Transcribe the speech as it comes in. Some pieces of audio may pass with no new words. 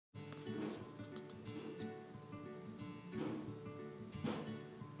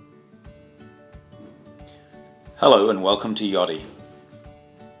Hello and welcome to Yachty.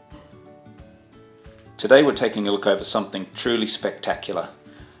 Today we're taking a look over something truly spectacular.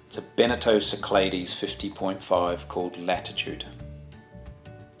 It's a Beneteau Cyclades 50.5 called Latitude.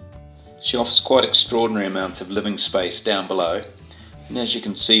 She offers quite extraordinary amounts of living space down below, and as you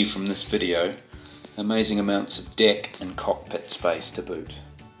can see from this video, amazing amounts of deck and cockpit space to boot.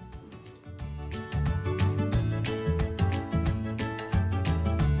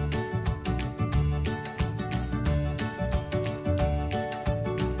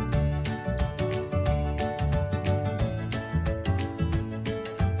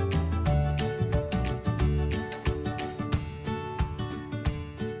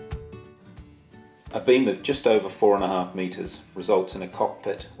 A beam of just over 4.5 metres results in a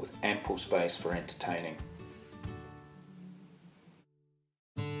cockpit with ample space for entertaining.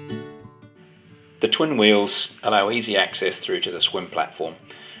 The twin wheels allow easy access through to the swim platform,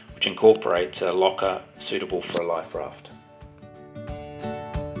 which incorporates a locker suitable for a life raft.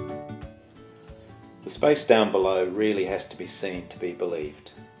 The space down below really has to be seen to be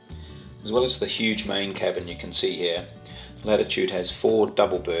believed. As well as the huge main cabin you can see here, Latitude has 4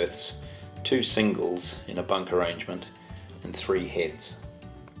 double berths, 2 singles in a bunk arrangement, and 3 heads.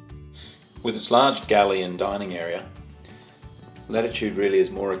 With its large galley and dining area, Latitude really is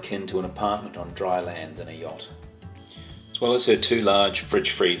more akin to an apartment on dry land than a yacht. As well as her 2 large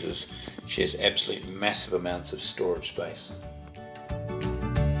fridge freezers, she has absolutely massive amounts of storage space.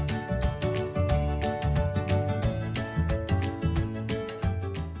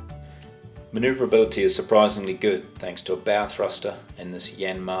 Manoeuvrability is surprisingly good thanks to a bow thruster and this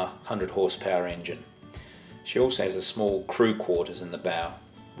Yanmar 100 horsepower engine. She also has a small crew quarters in the bow,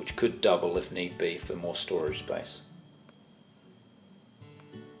 which could double if need be for more storage space.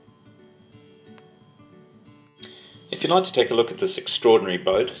 If you'd like to take a look at this extraordinary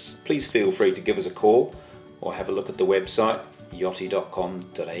boat, please feel free to give us a call or have a look at the website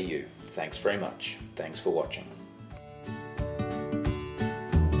yachty.com.au. Thanks very much. Thanks for watching.